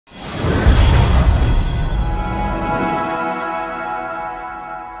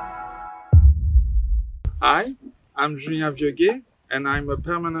Hi, I'm Julien Vieugue, and I'm a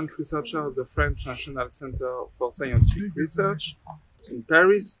permanent researcher at the French National Center for Scientific Research in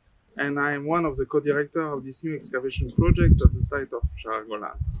Paris, and I'm one of the co-directors of this new excavation project at the site of Sha'ar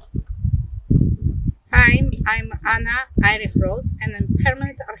Hagolan. Hi, I'm Anna Eirikh-Rose, and I'm a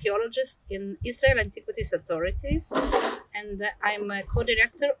permanent archaeologist in Israel Antiquities Authorities, and I'm a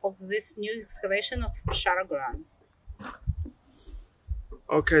co-director of this new excavation of Sha'ar Hagolan.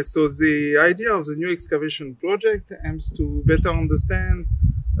 Okay, so the idea of the new excavation project aims to better understand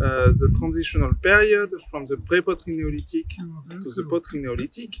the transitional period from the pre-Pottery Neolithic to the Pottery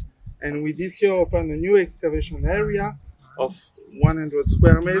Neolithic, and we this year opened a new excavation area of 100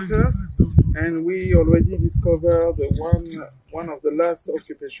 square meters, and we already discovered one of the last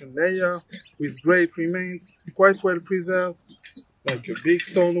occupation layer with great remains, quite well preserved, like a big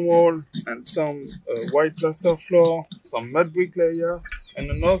stone wall and some white plaster floor, some mud brick layer, and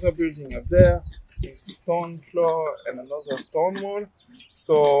another building up there with stone floor and another stone wall.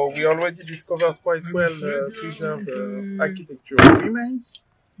 So we already discovered quite well preserved architectural remains,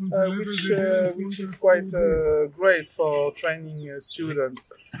 which is quite great for training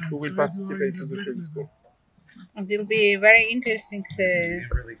students who will participate to the field school. It will be very interesting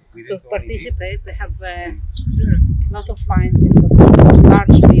to participate. We have a lot of finds. It was a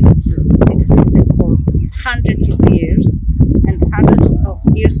large village that existed for hundreds of years and hundreds of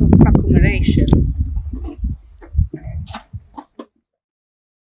years of accumulation.